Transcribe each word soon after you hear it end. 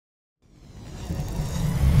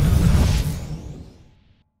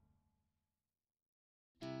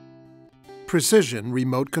Precision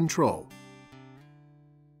remote control.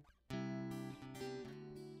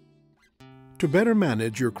 To better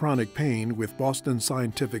manage your chronic pain with Boston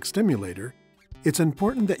Scientific Stimulator, it's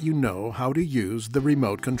important that you know how to use the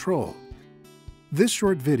remote control. This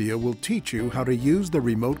short video will teach you how to use the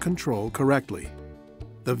remote control correctly.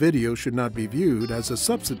 The video should not be viewed as a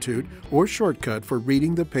substitute or shortcut for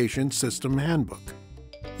reading the patient's system handbook.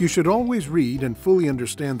 You should always read and fully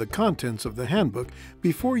understand the contents of the handbook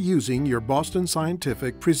before using your Boston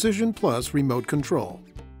Scientific Precision Plus remote control.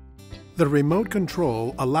 The remote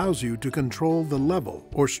control allows you to control the level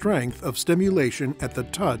or strength of stimulation at the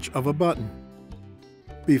touch of a button.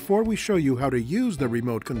 Before we show you how to use the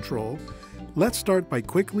remote control, let's start by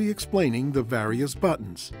quickly explaining the various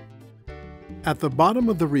buttons. At the bottom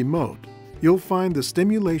of the remote, you'll find the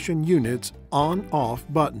stimulation unit's on-off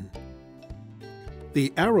button.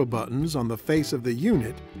 The arrow buttons on the face of the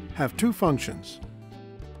unit have two functions.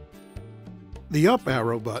 The up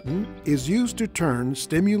arrow button is used to turn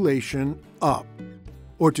stimulation up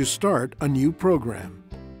or to start a new program.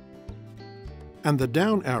 And the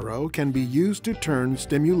down arrow can be used to turn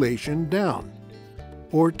stimulation down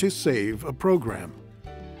or to save a program.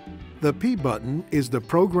 The P button is the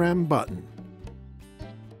program button.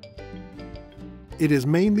 It is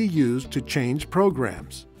mainly used to change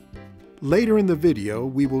programs. Later in the video,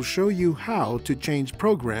 we will show you how to change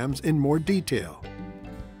programs in more detail.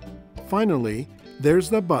 Finally, there's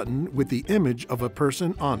the button with the image of a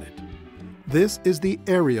person on it. This is the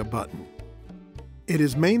area button. It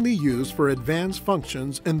is mainly used for advanced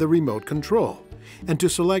functions in the remote control and to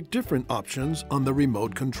select different options on the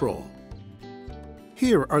remote control.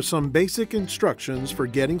 Here are some basic instructions for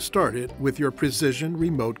getting started with your precision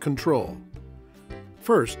remote control.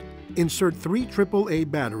 First, insert 3 AAA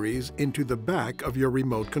batteries into the back of your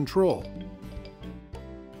remote control.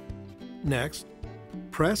 Next,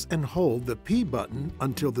 press and hold the P button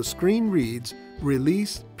until the screen reads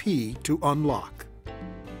 "Release P to unlock."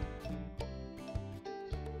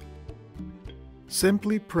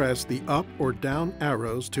 Simply press the up or down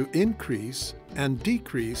arrows to increase and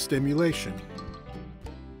decrease stimulation.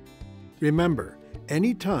 Remember,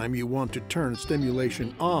 anytime you want to turn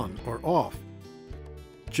stimulation on or off,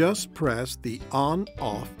 just press the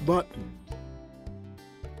on-off button.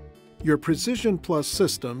 Your Precision Plus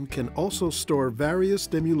system can also store various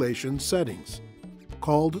stimulation settings,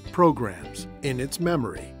 called programs, in its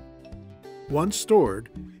memory. Once stored,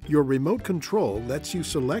 your remote control lets you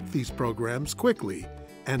select these programs quickly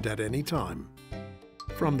and at any time.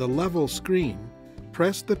 From the level screen,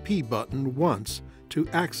 press the P button once to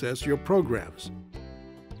access your programs,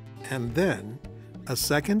 and then a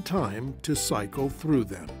second time to cycle through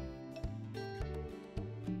them.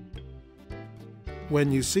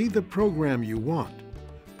 When you see the program you want,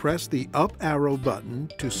 press the up arrow button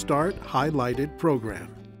to start highlighted program.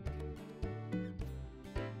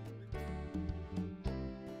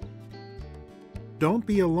 Don't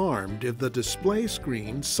be alarmed if the display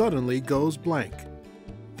screen suddenly goes blank.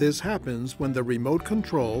 This happens when the remote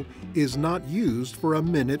control is not used for a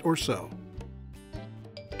minute or so.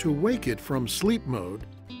 To wake it from sleep mode,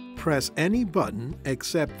 press any button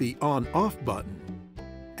except the on-off button,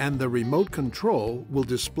 and the remote control will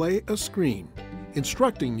display a screen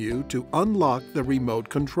instructing you to unlock the remote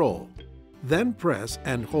control. Then press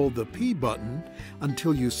and hold the P button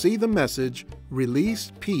until you see the message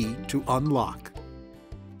 "Release P to unlock."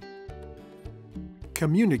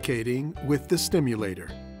 Communicating with the stimulator.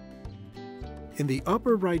 In the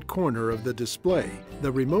upper right corner of the display,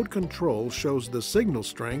 the remote control shows the signal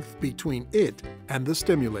strength between it and the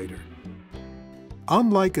stimulator.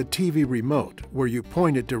 Unlike a TV remote, where you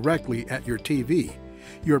point it directly at your TV,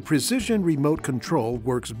 your precision remote control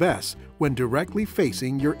works best when directly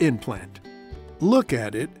facing your implant. Look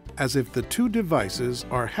at it as if the two devices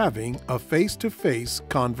are having a face-to-face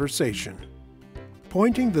conversation.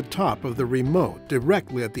 Pointing the top of the remote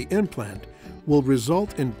directly at the implant will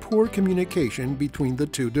result in poor communication between the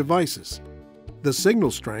two devices. The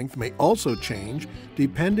signal strength may also change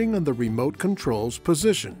depending on the remote control's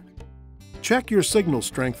position. Check your signal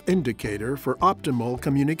strength indicator for optimal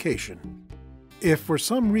communication. If for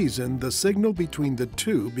some reason the signal between the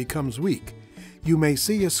two becomes weak, you may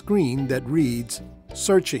see a screen that reads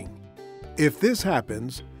 "Searching." If this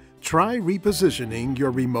happens, try repositioning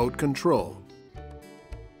your remote control.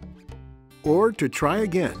 Or to try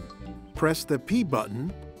again, press the P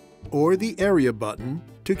button or the area button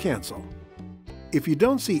to cancel. If you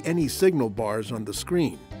don't see any signal bars on the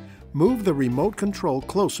screen, move the remote control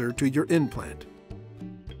closer to your implant.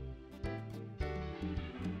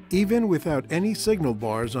 Even without any signal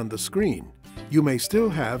bars on the screen, you may still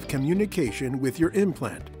have communication with your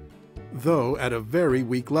implant. though at a very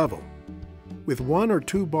weak level. With 1 or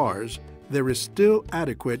 2 bars, there is still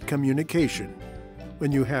adequate communication.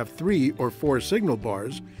 When you have 3 or 4 signal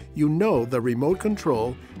bars, you know the remote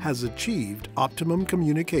control has achieved optimum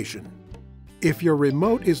communication. If your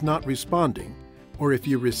remote is not responding, or if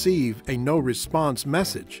you receive a no response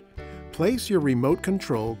message, place your remote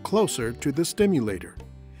control closer to the stimulator.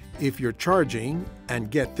 If you're charging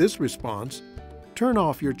and get this response, turn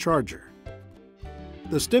off your charger.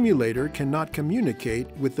 The stimulator cannot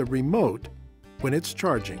communicate with the remote when it's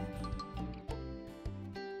charging.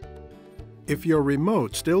 If your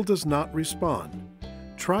remote still does not respond,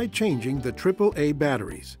 try changing the AAA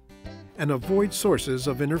batteries and avoid sources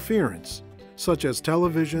of interference, such as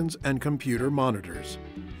televisions and computer monitors.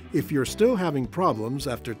 If you're still having problems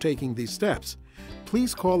after taking these steps,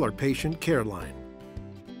 please call our patient care line.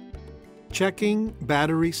 Checking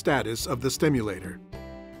battery status of the stimulator.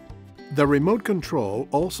 The remote control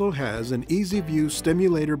also has an easy-view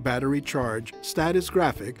stimulator battery charge status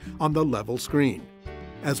graphic on the level screen,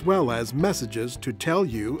 as well as messages to tell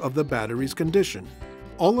you of the battery's condition.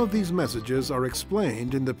 All of these messages are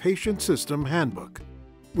explained in the Patient System Handbook.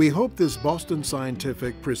 We hope this Boston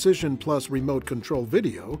Scientific Precision Plus remote control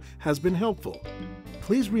video has been helpful.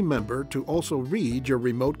 Please remember to also read your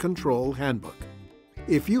remote control handbook.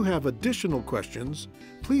 If you have additional questions,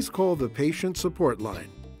 please call the patient support line.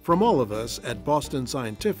 From all of us at Boston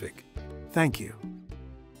Scientific, thank you.